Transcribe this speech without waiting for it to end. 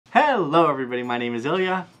Hello everybody, my name is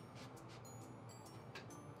Ilya.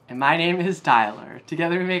 And my name is Tyler.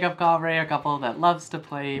 Together we make up Kovray, a couple that loves to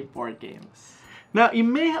play board games. Now you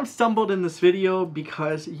may have stumbled in this video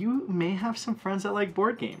because you may have some friends that like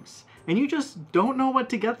board games and you just don't know what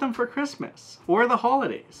to get them for Christmas or the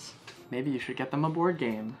holidays. Maybe you should get them a board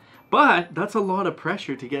game. But that's a lot of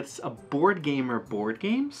pressure to get a board game or board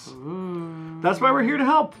games. Ooh. That's why we're here to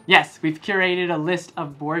help. Yes, we've curated a list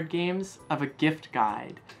of board games of a gift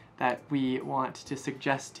guide that we want to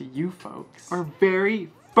suggest to you folks. Our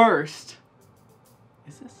very first.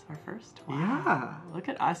 Is this our first? Wow. Yeah. Look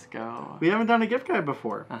at us go. We haven't done a gift guide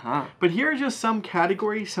before. But here are just some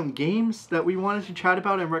categories, some games that we wanted to chat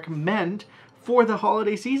about and recommend for the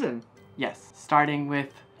holiday season. Yes, starting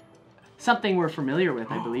with something we're familiar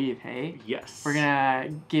with, I believe, hey? Yes. We're gonna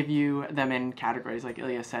give you them in categories like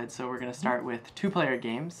Ilya said, so we're gonna start with two-player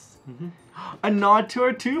games. A nod to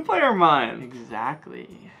our two-player month. Exactly.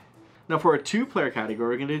 Now for our two-player category,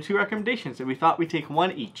 we're gonna do two recommendations and we thought we'd take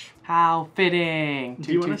one each. How fitting.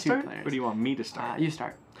 Do you want to start? Players. Or do you want me to start? You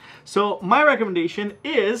start. So my recommendation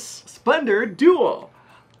is Splendor Duel.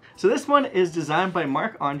 So this one is designed by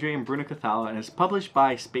Mark Andre and Bruno Cathala and is published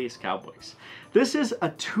by Space Cowboys. This is a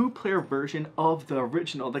two-player version of the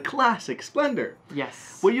original, the classic Splendor.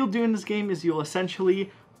 Yes. What you'll do in this game is you'll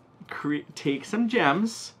essentially take some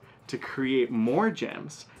gems to create more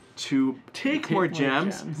gems, to take more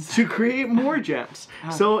gems, to create more gems.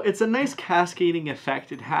 So it's a nice cascading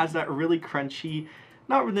effect. It has that really crunchy,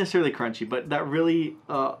 not necessarily crunchy, but that really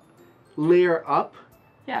layer up.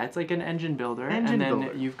 Yeah, it's like an engine builder, and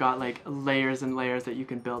then you've got like layers and layers that you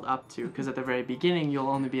can build up to, because at the very beginning you'll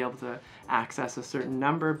only be able to access a certain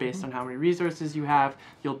number based on how many resources you have.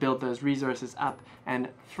 You'll build those resources up and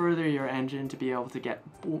further your engine to be able to get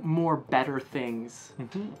more better things.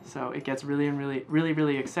 So it gets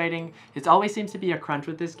really exciting. It always seems to be a crunch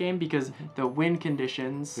with this game because the win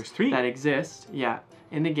conditions that exist,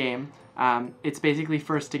 in the game, it's basically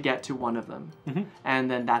first to get to one of them, and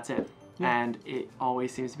then that's it. And it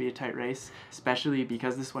always seems to be a tight race, especially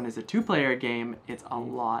because this one is a two-player game. It's a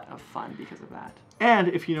lot of fun because of that. And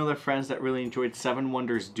if you know the friends that really enjoyed Seven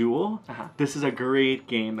Wonders Duel, this is a great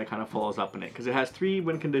game that kind of follows up in it because it has 3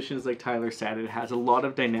 win conditions like Tyler said. It has a lot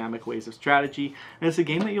of dynamic ways of strategy, and it's a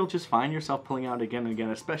game that you'll just find yourself pulling out again and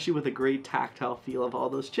again, especially with a great tactile feel of all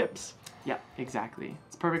those chips. Yeah, exactly.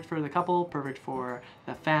 It's perfect for the couple, perfect for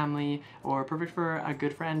the family, or perfect for a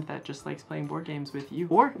good friend that just likes playing board games with you.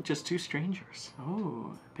 Or just 2 strangers.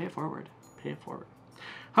 Oh, pay it forward. Pay it forward.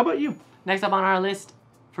 How about you? Next up on our list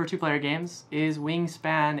for two-player games is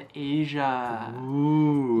Wingspan Asia.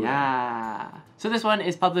 Ooh. Yeah. So this one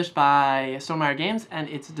is published by Stonemaier Games, and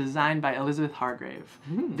it's designed by Elizabeth Hargrave.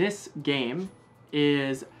 This game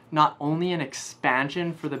is not only an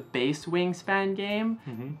expansion for the base Wingspan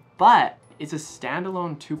game, but it's a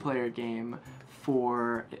standalone two-player game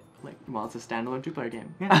for, it's a standalone two-player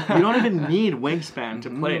game. Yeah, you don't even need Wingspan to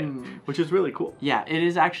play it, which is really cool. Yeah, it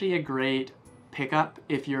is actually a great pickup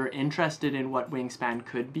if you're interested in what Wingspan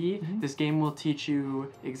could be. This game will teach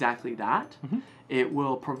you exactly that. It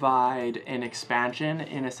will provide an expansion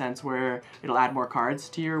in a sense where it'll add more cards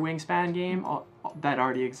to your Wingspan game that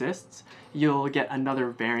already exists. You'll get another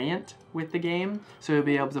variant with the game, so you'll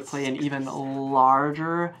be able to play an even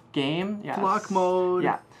larger game. Block mode.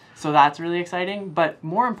 Yeah, so that's really exciting, but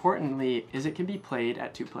more importantly is it can be played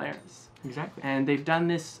at 2 players. Exactly. And they've done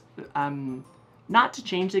this not to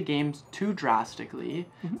change the games too drastically,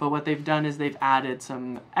 but what they've done is they've added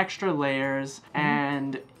some extra layers,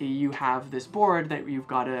 and you have this board that you've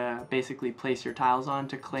got to basically place your tiles on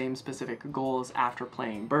to claim specific goals after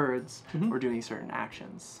playing birds or doing certain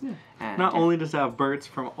actions. And not only does it have birds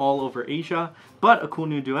from all over Asia, but a cool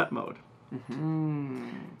new duet mode. And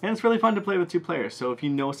it's really fun to play with 2 players, so if you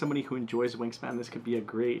know somebody who enjoys Wingspan, this could be a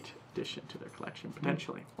great addition to their collection,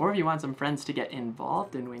 potentially. Or if you want some friends to get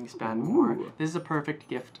involved in Wingspan more, this is a perfect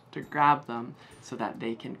gift to grab them so that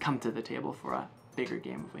they can come to the table for a bigger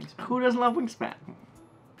game of Wingspan. Who doesn't love Wingspan?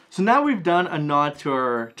 So now we've done a nod to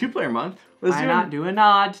our two-player month. Why not do a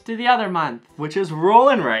nod to the other month? Which is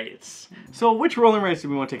Rollin' Rights. So which Rollin' Rights do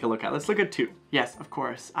we want to take a look at? Let's look at 2. Yes, of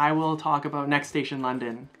course. I will talk about Next Station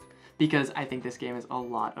London, because I think this game is a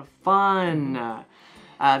lot of fun.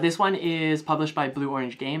 This one is published by Blue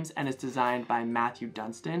Orange Games and is designed by Matthew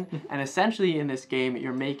Dunstan. And essentially in this game,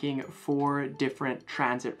 you're making 4 different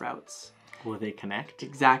transit routes. Will they connect?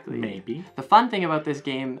 Exactly. Maybe. The fun thing about this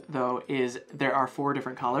game, though, is there are 4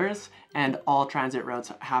 different colors, and all transit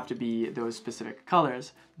routes have to be those specific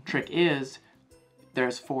colors. Trick is,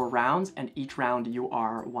 there's 4 rounds, and each round you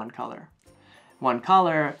are one color. one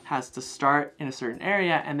color has to start in a certain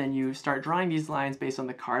area, and then you start drawing these lines based on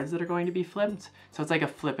the cards that are going to be flipped. So it's like a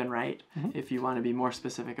flip and write, if you want to be more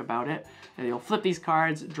specific about it. And you'll flip these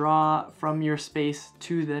cards, draw from your space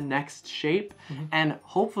to the next shape, and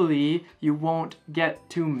hopefully you won't get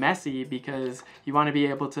too messy, because you want to be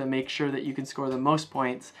able to make sure that you can score the most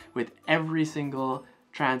points with every single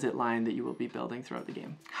transit line that you will be building throughout the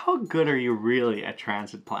game. How good are you really at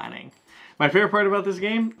transit planning? My favorite part about this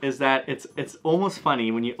game is that it's almost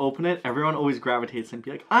funny. When you open it, everyone always gravitates and be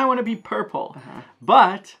like, I want to be purple.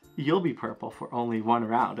 But you'll be purple for only one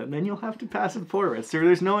round, and then you'll have to pass it forward. So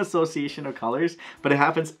there's no association of colors, but it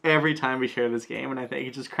happens every time we share this game, and I think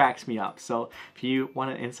it just cracks me up. So if you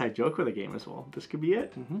want an inside joke with a game as well, this could be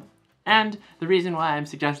it. And the reason why I'm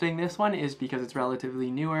suggesting this one is because it's relatively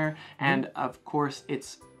newer, and of course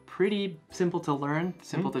it's pretty simple to learn,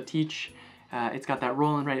 simple to teach. It's got that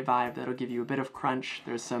roll and write vibe that'll give you a bit of crunch.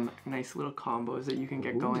 There's some nice little combos that you can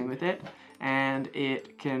get going with it, and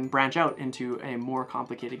it can branch out into a more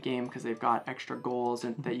complicated game because they've got extra goals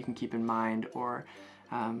and that you can keep in mind, or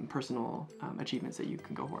personal achievements that you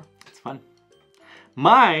can go for. It's fun.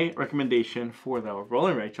 My recommendation for the roll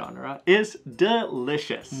and write genre is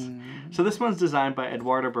Delicious. So this one's designed by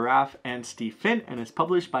Eduardo Baraf and Steve Finn, and it's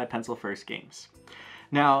published by Pencil First Games.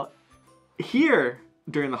 Now, here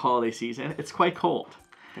during the holiday season, it's quite cold.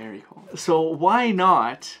 Very cold. So why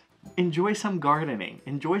not enjoy some gardening,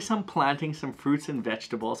 enjoy some planting some fruits and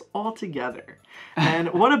vegetables all together.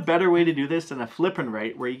 And what a better way to do this than a flip and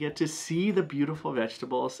write, where you get to see the beautiful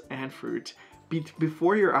vegetables and fruit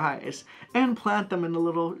before your eyes and plant them in a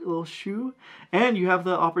little shoe, and you have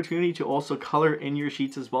the opportunity to also color in your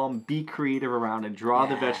sheets as well and be creative around and draw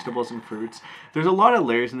the vegetables and fruits. There's a lot of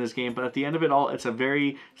layers in this game, but at the end of it all, it's a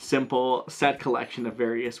very simple set collection of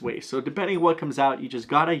various ways. So depending on what comes out, you just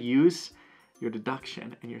gotta use your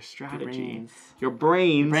deduction and your strategy, your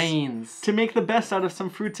brains to make the best out of some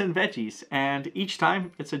fruits and veggies. And each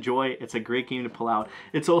time, it's a joy. It's a great game to pull out.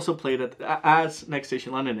 It's also played as Next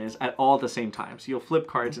Station London is, at all at the same time. So you'll flip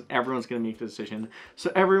cards and everyone's going to make the decision.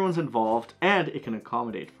 So everyone's involved, and it can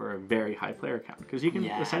accommodate for a very high player count, because you can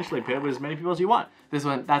essentially play with as many people as you want. This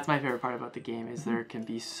one, that's my favorite part about the game, is there can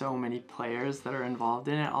be so many players that are involved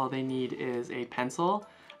in it. All they need is a pencil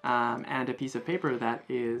and a piece of paper that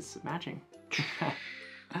is matching.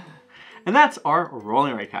 And that's our roll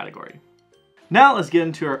and write category. Now let's get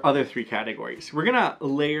into our other three categories. We're gonna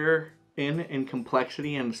layer in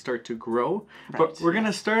complexity and start to grow, but we're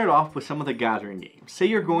gonna start it off with some of the gathering games. Say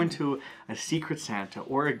you're going to a Secret Santa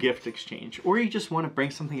or a gift exchange, or you just want to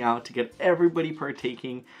bring something out to get everybody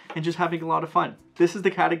partaking and just having a lot of fun. This is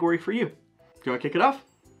the category for you. Do you want to kick it off?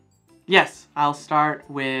 Yes, I'll start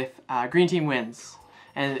with Green Team Wins.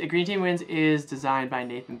 And Green Team Wins is designed by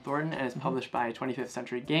Nathan Thornton and is published by 25th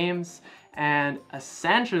Century Games. And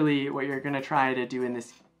essentially what you're going to try to do in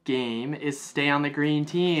this game is stay on the green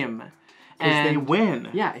team. Because they win.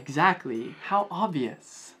 Yeah, exactly. How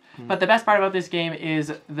obvious. But the best part about this game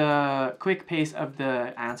is the quick pace of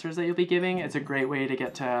the answers that you'll be giving. It's a great way to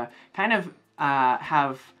get to kind of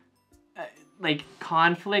have like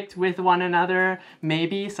conflict with one another.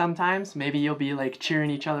 Maybe sometimes, maybe you'll be like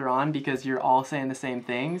cheering each other on because you're all saying the same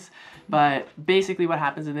things. But basically what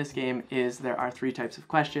happens in this game is there are 3 types of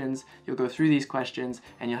questions. You'll go through these questions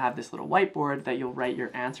and you'll have this little whiteboard that you'll write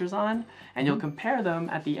your answers on, and you'll compare them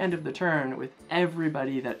at the end of the turn with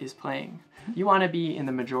everybody that is playing. You want to be in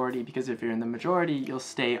the majority, because if you're in the majority, you'll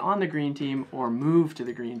stay on the green team or move to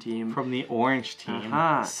the green team. From the orange team,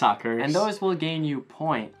 suckers. And those will gain you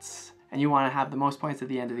points. And you want to have the most points at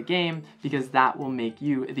the end of the game, because that will make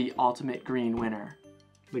you the ultimate green winner.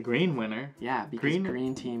 The green winner? Yeah, because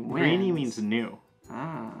green team wins. Greeny means new.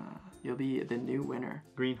 You'll be the new winner.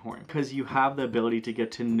 Greenhorn. Because you have the ability to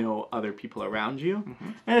get to know other people around you.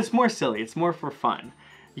 And it's more silly. It's more for fun.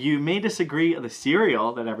 You may disagree on the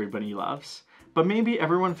cereal that everybody loves, but maybe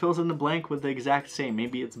everyone fills in the blank with the exact same.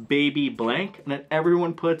 Maybe it's baby blank, and then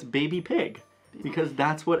everyone puts baby pig, because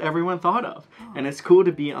that's what everyone thought of. And it's cool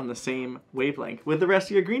to be on the same wavelength with the rest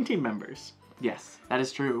of your green team members. Yes, that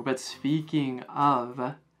is true. But speaking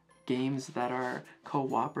of games that are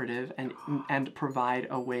cooperative and provide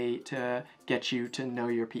a way to get you to know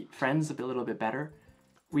your friends a little bit better,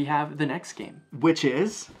 we have the next game. Which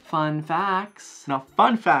is? Fun Facts. Now,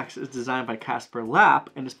 Fun Facts is designed by Casper Lapp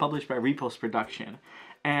and is published by Repost Production.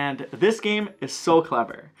 And this game is so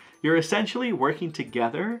clever. You're essentially working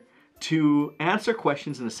together to answer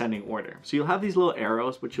questions in ascending order. So you'll have these little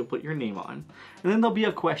arrows, which you'll put your name on. And then there'll be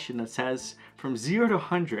a question that says, from 0 to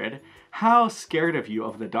 100, how scared are you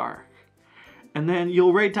of the dark? And then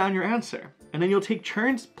you'll write down your answer. And then you'll take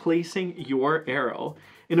turns placing your arrow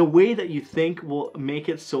in a way that you think will make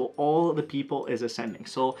it so all the people is ascending.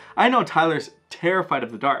 So I know Tyler's terrified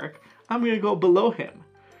of the dark. I'm going to go below him.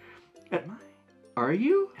 Am I? Are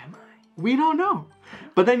you? Am I? We don't know.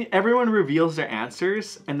 But then everyone reveals their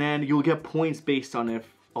answers, and then you'll get points based on if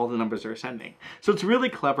all the numbers are ascending. So it's really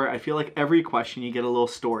clever. I feel like every question you get a little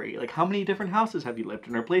story. Like, how many different houses have you lived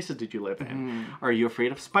in, or places did you live in? Are you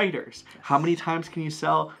afraid of spiders? Yes. How many times can you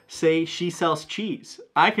say she sells cheese?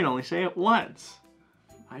 I can only say it once.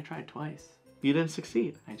 I tried twice. You didn't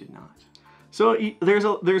succeed. I did not. So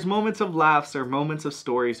there's moments of laughs, there's moments of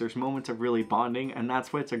stories, there's moments of really bonding, and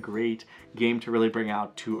that's why it's a great game to really bring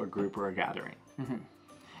out to a group or a gathering.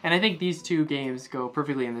 And I think these two games go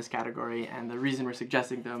perfectly in this category, and the reason we're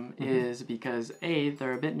suggesting them is because A,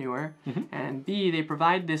 they're a bit newer, and B, they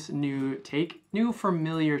provide this new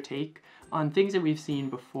familiar take on things that we've seen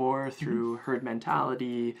before through herd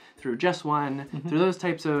mentality, through Just One, through those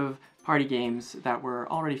types of party games that we're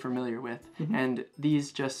already familiar with. And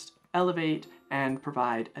these just elevate and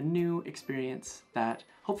provide a new experience that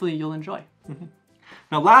hopefully you'll enjoy.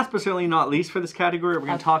 Now, last but certainly not least for this category, we're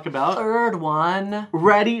going to talk about... Third one.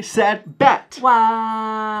 Ready, Set, Bet.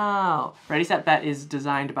 Wow. Ready, Set, Bet is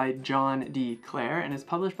designed by John D. Clare and is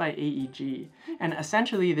published by AEG. And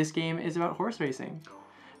essentially, this game is about horse racing.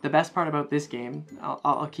 The best part about this game,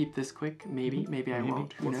 I'll keep this quick, maybe I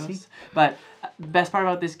won't, who knows. But the best part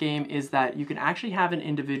about this game is that you can actually have an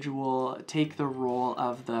individual take the role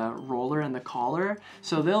of the roller and the caller.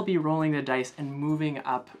 So they'll be rolling the dice and moving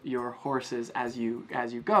up your horses as you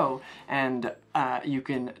go. And you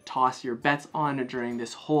can toss your bets on during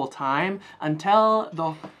this whole time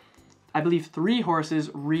until I believe 3 horses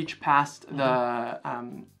reach past the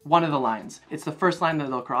one of the lines. It's the first line that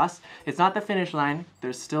they'll cross. It's not the finish line.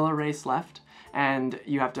 There's still a race left, and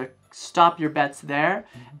you have to stop your bets there.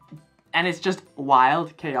 And it's just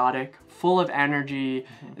wild, chaotic, full of energy.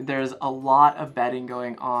 There's a lot of betting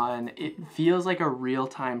going on. It feels like a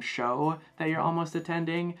real-time show that you're almost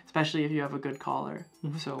attending, especially if you have a good caller.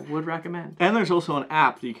 So would recommend. And there's also an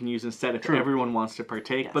app that you can use instead if everyone wants to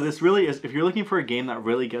partake. Yes. But this really is, if you're looking for a game that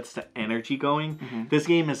really gets the energy going, this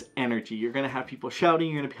game is energy. You're going to have people shouting,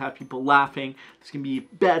 you're going to have people laughing. There's going to be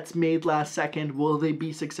bets made last second. Will they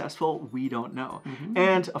be successful? We don't know.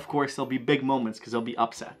 And of course, there'll be big moments because there'll be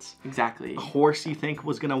upsets. Exactly. A horse you think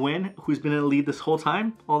was going to win, who's been in the lead this whole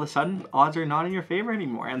time, all of a sudden, odds are not in your favor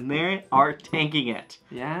anymore. And they are tanking it.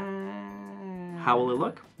 Yeah. How will it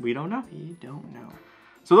look? We don't know. We don't know.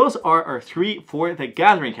 So those are our 3 for the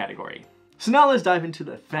gathering category. So now let's dive into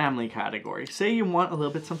the family category. Say you want a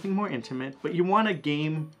little bit something more intimate, but you want a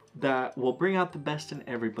game that will bring out the best in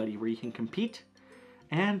everybody, where you can compete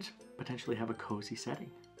and potentially have a cozy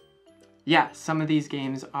setting. Yeah, some of these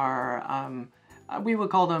games are, we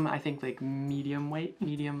would call them, I think, like medium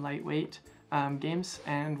lightweight games,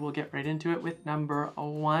 and we'll get right into it with number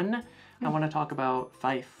 1. I want to talk about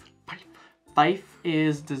Fife. Fife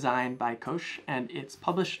is designed by Koch, and it's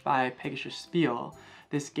published by Pegasus Spiel.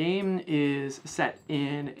 This game is set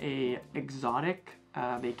in a exotic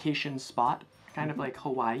vacation spot, kind of like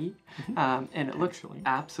Hawaii, and it looks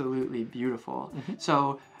absolutely beautiful.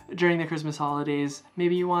 So during the Christmas holidays,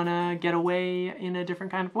 maybe you want to get away in a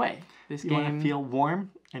different kind of way. This game want to feel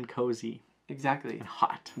warm and cozy. Exactly. And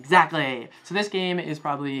hot. Exactly. So this game is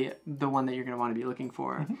probably the one that you're going to want to be looking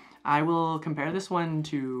for. I will compare this one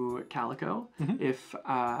to Calico if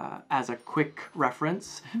as a quick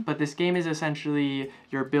reference. But this game is essentially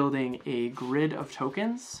you're building a grid of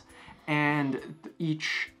tokens, and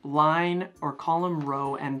each line or column,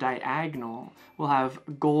 row, and diagonal will have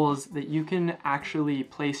goals that you can actually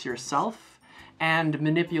place yourself and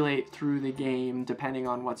manipulate through the game depending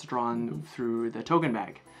on what's drawn through the token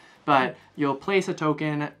bag. But you'll place a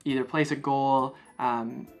token, either place a goal,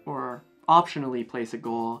 or optionally place a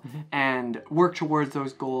goal, and work towards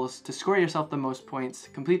those goals to score yourself the most points,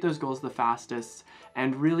 complete those goals the fastest,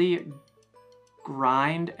 and really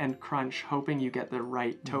grind and crunch hoping you get the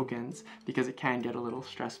right tokens, because it can get a little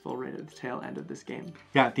stressful right at the tail end of this game.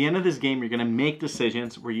 Yeah, at the end of this game, you're going to make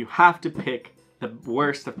decisions where you have to pick the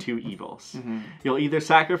worst of 2 evils. You'll either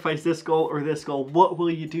sacrifice this goal or this goal. What will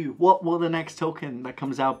you do? What will the next token that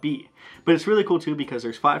comes out be? But it's really cool too, because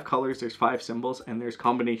there's 5 colors, there's 5 symbols, and there's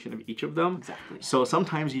combination of each of them. Exactly. So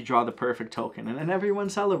sometimes you draw the perfect token, and then everyone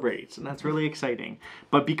celebrates, and that's really exciting.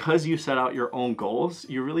 But because you set out your own goals,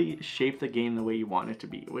 you really shape the game the way you want it to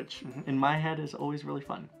be, which in my head is always really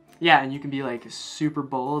fun. Yeah, and you can be like super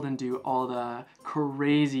bold and do all the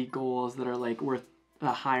crazy goals that are like worth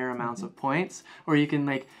the higher amounts of points, or you can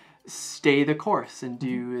like stay the course and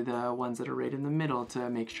do the ones that are right in the middle to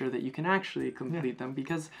make sure that you can actually complete them,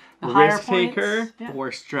 because the higher risk taker points,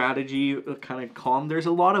 or strategy kind of calm. There's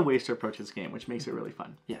a lot of ways to approach this game, which makes it really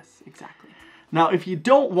fun. Yes, exactly. Now, if you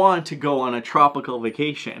don't want to go on a tropical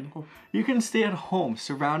vacation, you can stay at home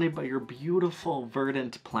surrounded by your beautiful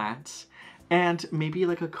verdant plants and maybe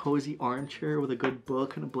like a cozy armchair with a good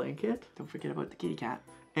book and a blanket. Don't forget about the kitty cat.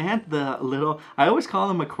 And the little, I always call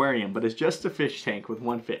them aquarium, but it's just a fish tank with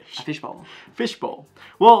one fish. A fish bowl. Fish bowl.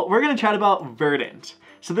 Well, we're going to chat about Verdant.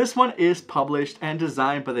 So this one is published and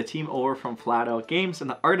designed by the team over from Flat Out Games, and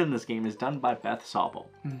the art in this game is done by Beth Sobel.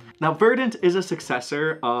 Now, Verdant is a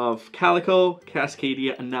successor of Calico,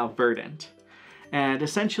 Cascadia, and now Verdant. And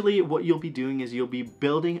essentially what you'll be doing is you'll be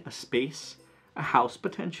building a space, a house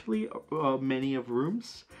potentially, many of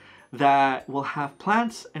rooms, that will have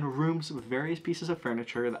plants and rooms with various pieces of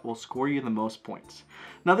furniture that will score you the most points.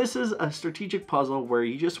 Now this is a strategic puzzle where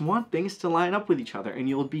you just want things to line up with each other, and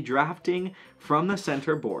you'll be drafting from the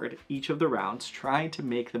center board each of the rounds, trying to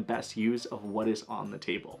make the best use of what is on the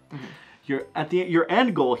table. Your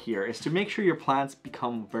end goal here is to make sure your plants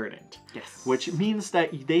become verdant. Yes. Which means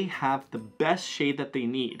that they have the best shade that they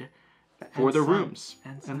need for the rooms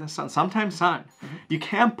and the sun. Sometimes sun. You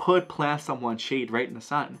can't put plants on one shade right in the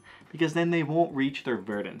sun, because then they won't reach their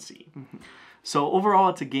verdancy. So overall,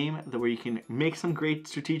 it's a game where you can make some great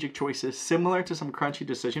strategic choices, similar to some crunchy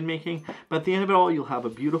decision making, but at the end of it all, you'll have a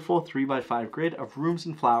beautiful 3x5 grid of rooms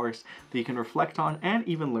and flowers that you can reflect on and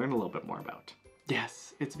even learn a little bit more about.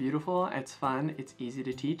 Yes, it's beautiful, it's fun, it's easy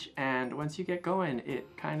to teach, and once you get going, it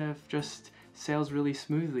kind of just sails really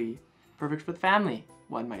smoothly. Perfect for the family,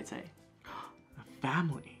 one might say.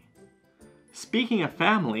 Family. Speaking of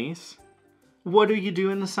families, what do you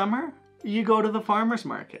do in the summer? You go to the farmer's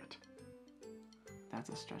market. That's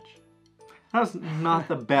a stretch. That was not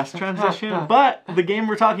the best transition, but the game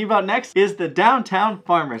we're talking about next is the Downtown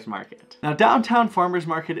Farmer's Market. Now, Downtown Farmer's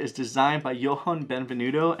Market is designed by Johan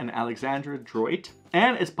Benvenuto and Alexandra Droit,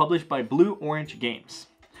 and it's published by Blue Orange Games.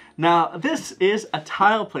 Now, this is a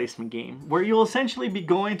tile placement game where you'll essentially be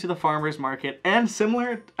going to the farmer's market, and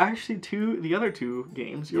similar actually to the other two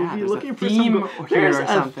games, you'll be looking for some there's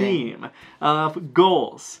a theme of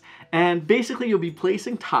goals. And basically you'll be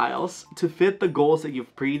placing tiles to fit the goals that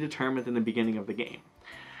you've predetermined in the beginning of the game.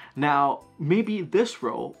 Now, maybe this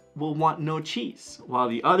row will want no cheese,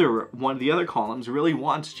 while one of the other columns really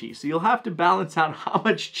wants cheese. So you'll have to balance out how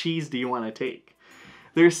much cheese do you want to take.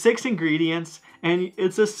 There's 6 ingredients, and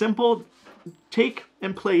it's a simple take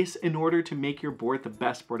and place in order to make your board the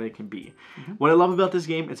best board it can be. What I love about this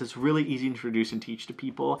game is it's really easy to introduce and teach to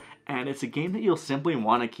people, and it's a game that you'll simply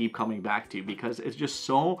want to keep coming back to because it's just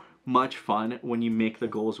so much fun when you make the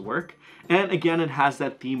goals work. And again, it has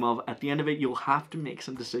that theme of at the end of it, you'll have to make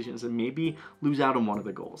some decisions and maybe lose out on one of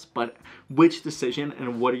the goals. But which decision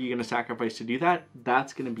and what are you going to sacrifice to do that?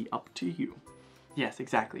 That's going to be up to you. Yes,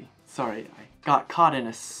 exactly. Sorry, I got caught in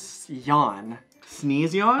a yawn.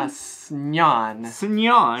 Sneeze yawn? A snyan.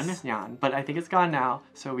 Snyan. But I think it's gone now,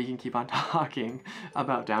 so we can keep on talking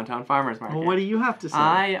about Downtown Farmer's Market. Well, what do you have to say?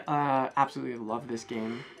 I absolutely love this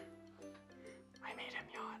game. I made him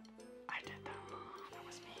yawn. I did that. That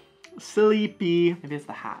was me. Sleepy. Maybe it's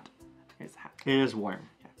the hat. It's the hat. It is warm.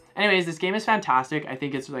 Yeah. Anyways, this game is fantastic. I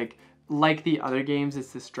think it's like the other games,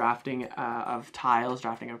 it's this drafting of tiles,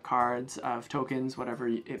 drafting of cards, of tokens, whatever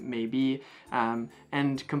it may be,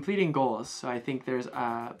 and completing goals. So I think there's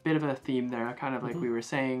a bit of a theme there, kind of like we were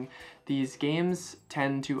saying. These games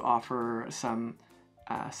tend to offer some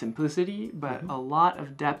simplicity, but a lot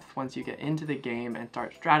of depth once you get into the game and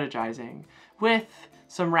start strategizing with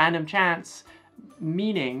some random chance,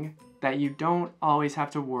 meaning that you don't always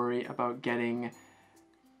have to worry about getting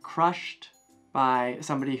crushed by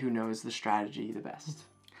somebody who knows the strategy the best.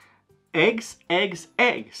 Eggs, eggs,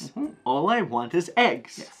 eggs. All I want is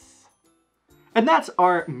eggs. Yes. And that's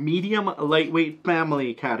our medium lightweight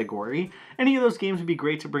family category. Any of those games would be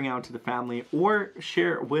great to bring out to the family or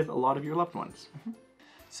share with a lot of your loved ones.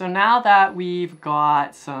 So now that we've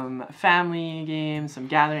got some family games, some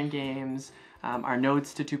gathering games, our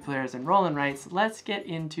nodes to 2 players and roll and writes, let's get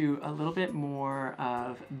into a little bit more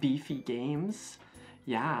of beefy games.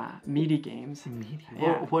 Yeah, meaty games. Meaty?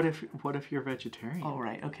 Yeah. Well, what if you're vegetarian? Oh,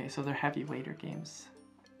 right. Okay, so they're heavyweighter games.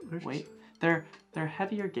 They're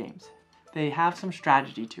heavier games. They have some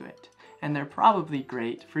strategy to it, and they're probably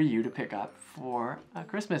great for you to pick up for a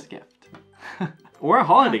Christmas gift. Or a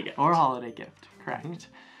holiday gift. Or a holiday gift, correct.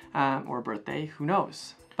 Or a birthday, who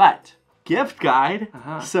knows. But gift guide,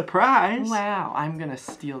 surprise. Wow, I'm gonna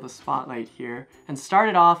steal the spotlight here and start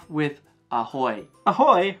it off with ahoy.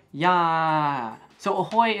 Ahoy. Yeah. So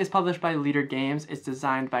Ahoy is published by Leader Games. It's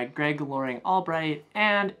designed by Greg Loring Albright,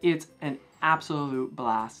 and it's an absolute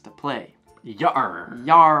blast to play. Yar.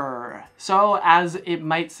 Yar. So, as it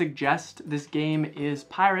might suggest, this game is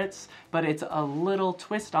pirates, but it's a little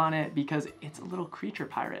twist on it because it's a little creature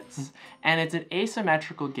pirates. And it's an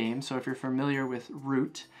asymmetrical game, so if you're familiar with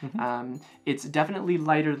Root, it's definitely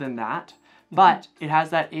lighter than that, but it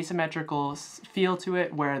has that asymmetrical feel to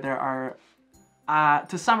it where there are,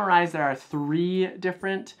 to summarize, there are 3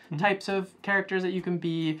 different types of characters that you can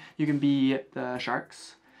be. You can be the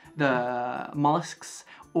sharks, the mollusks,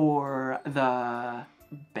 or the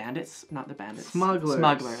bandits, not the bandits.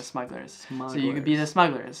 Smugglers. So you could be the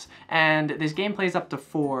smugglers. And this game plays up to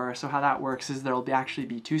 4, so how that works is there will actually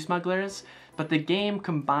be 2 smugglers, but the game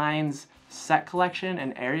combines set collection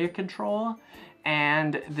and area control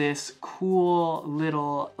and this cool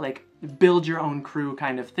little, like, build your own crew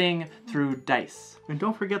kind of thing through dice. And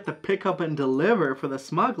don't forget the pick up and deliver for the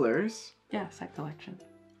smugglers. Yeah, set collection.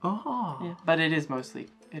 Oh. Yeah, but it is mostly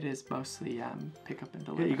pick up and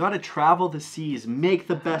deliver. Yeah, you gotta travel the seas, make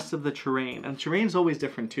the best of the terrain. And terrain's always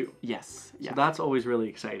different too. Yes. Yeah. So that's always really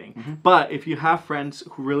exciting. But if you have friends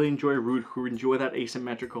who really enjoy Root, who enjoy that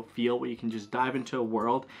asymmetrical feel where you can just dive into a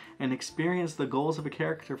world and experience the goals of a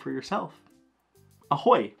character for yourself,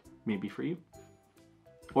 Ahoy may be for you.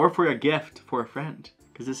 Or for a gift for a friend,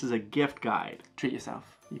 because this is a gift guide. Treat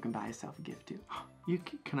yourself. You can buy yourself a gift too.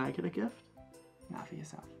 Can I get a gift? Not for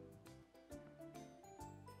yourself.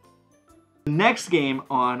 The next game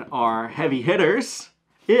on our heavy hitters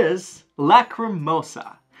is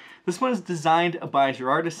Lacrimosa. This one is designed by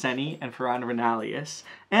Gerard Asseni and Ferran Renalius,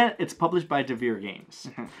 and it's published by Devere Games.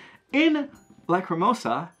 In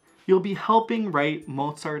Lacrimosa, you'll be helping write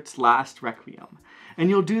Mozart's last Requiem. And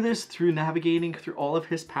you'll do this through navigating through all of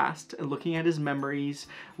his past and looking at his memories,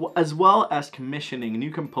 as well as commissioning new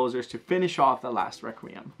composers to finish off the last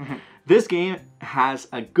Requiem. This game has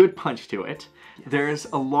a good punch to it. Yes. There's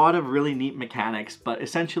a lot of really neat mechanics, but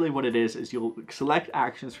essentially what it is you'll select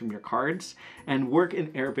actions from your cards and work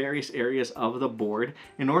in various areas of the board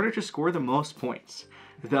in order to score the most points.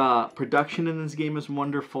 The production in this game is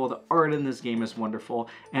wonderful, the art in this game is wonderful,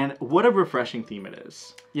 and what a refreshing theme it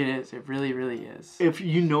is. It is, it really, really is. If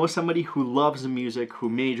you know somebody who loves music, who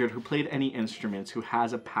majored, who played any instruments, who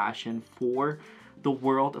has a passion for the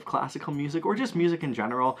world of classical music, or just music in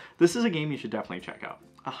general, this is a game you should definitely check out.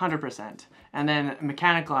 100%. And then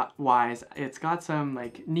mechanical-wise, it's got some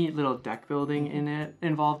like neat little deck building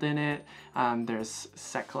involved in it. There's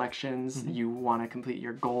set collections. You want to complete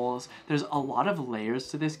your goals. There's a lot of layers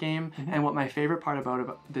to this game. And what my favorite part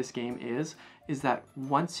about this game is that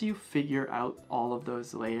once you figure out all of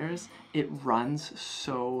those layers, it runs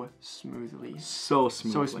so smoothly. So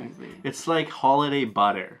smoothly. It's like holiday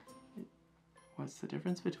butter. What's the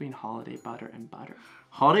difference between holiday butter and butter?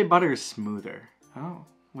 Holiday butter is smoother. Oh,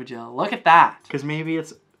 would you look at that? Because maybe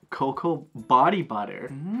it's cocoa body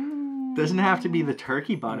butter. Doesn't have to be the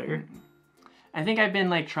turkey butter. I think I've been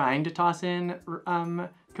like trying to toss in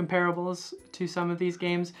comparables to some of these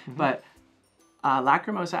games, but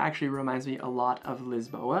Lacrimosa actually reminds me a lot of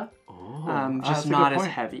Lisboa. Just not as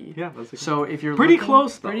heavy. Yeah, that's a good So if you're pretty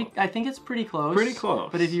close though. I think it's pretty close. Pretty close.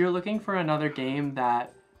 But if you're looking for another game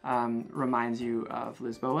that reminds you of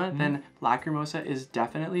Lisboa, then Lacrimosa is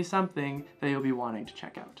definitely something that you'll be wanting to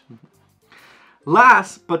check out.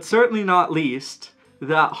 Last, but certainly not least,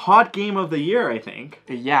 the hot game of the year, I think.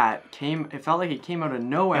 Yeah, it felt like it came out of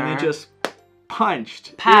nowhere. And it just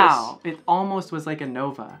punched. Pow! It almost was like a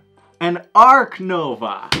Nova. An Arc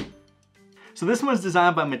Nova. So this one is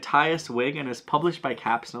designed by Matthias Wig and is published by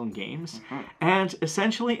Capstone Games. And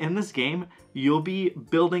essentially in this game, you'll be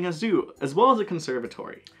building a zoo as well as a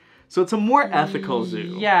conservatory. So it's a more ethical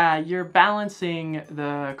zoo. Yeah, you're balancing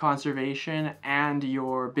the conservation and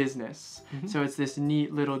your business. So it's this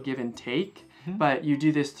neat little give and take, but you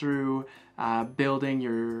do this through building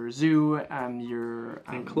your zoo, your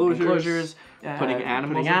enclosures, putting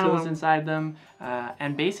animals inside them,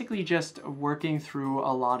 and basically just working through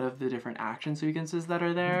a lot of the different action sequences that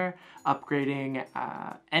are there, upgrading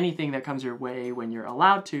anything that comes your way when you're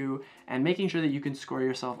allowed to, and making sure that you can score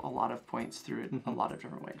yourself a lot of points through it a lot of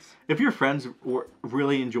different ways. If your friends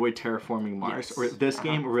really enjoy Terraforming Mars, or this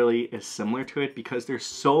game really is similar to it because there's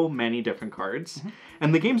so many different cards,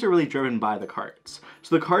 and the games are really driven by the cards.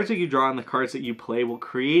 So the cards that you draw and the cards that you play will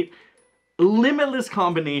create limitless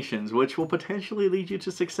combinations, which will potentially lead you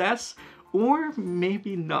to success, or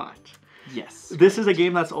maybe not. Yes. This is a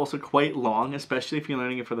game that's also quite long, especially if you're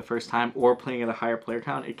learning it for the first time or playing at a higher player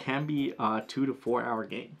count. It can be a 2 to 4 hour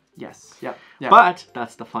game. Yes. Yep. But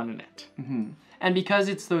that's the fun in it. And because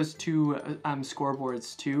it's those two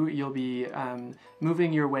scoreboards too, you'll be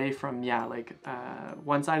moving your way from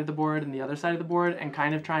one side of the board and the other side of the board, and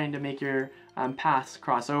kind of trying to make your paths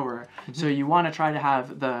cross over. So you want to try to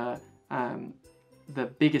have the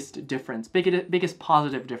biggest difference, biggest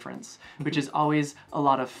positive difference, which is always a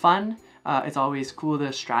lot of fun. It's always cool to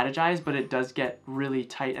strategize, but it does get really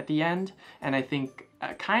tight at the end. And I think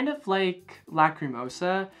kind of like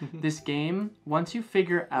Lacrimosa, this game, once you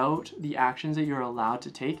figure out the actions that you're allowed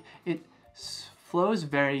to take, it flows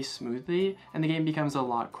very smoothly and the game becomes a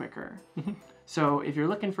lot quicker. So if you're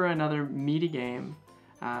looking for another meaty game,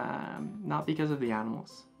 not because of the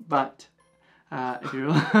animals, but if you're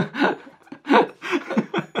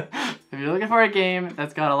if you're looking for a game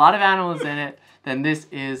that's got a lot of animals in it, then this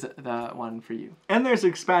is the one for you. And there's an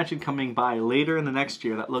expansion coming by later in the next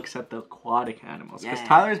year that looks at the aquatic animals, because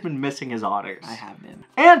Tyler's been missing his otters. I have been.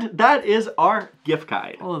 And that is our gift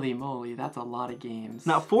guide. Holy moly, that's a lot of games.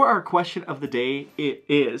 Now for our question of the day, it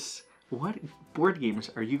is, what board games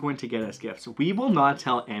are you going to get as gifts? We will not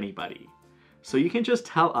tell anybody. So you can just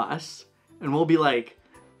tell us and we'll be like,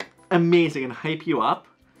 amazing, and hype you up.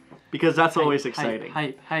 Because that's always exciting.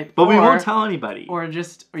 Hype. But we won't tell anybody. Or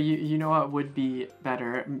you know what would be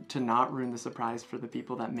better, to not ruin the surprise for the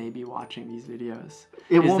people that may be watching these videos.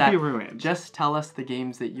 It won't be ruined. Just tell us the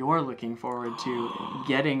games that you're looking forward to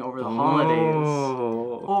getting over the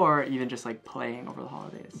holidays. Or even just like playing over the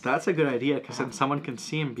holidays. That's a good idea, because then someone can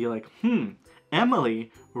see and be like,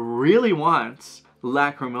 Emily really wants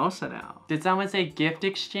Lacrimosa now. Did someone say gift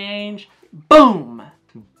exchange? Boom!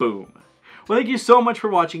 Boom. Well, thank you so much for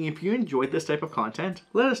watching. If you enjoyed this type of content,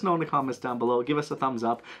 let us know in the comments down below. Give us a thumbs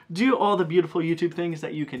up. Do all the beautiful YouTube things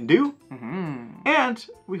that you can do. And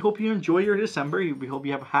we hope you enjoy your December. We hope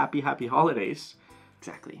you have happy holidays.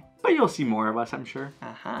 Exactly. But you'll see more of us, I'm sure.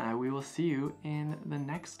 We will see you in the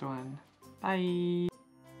next one. Bye.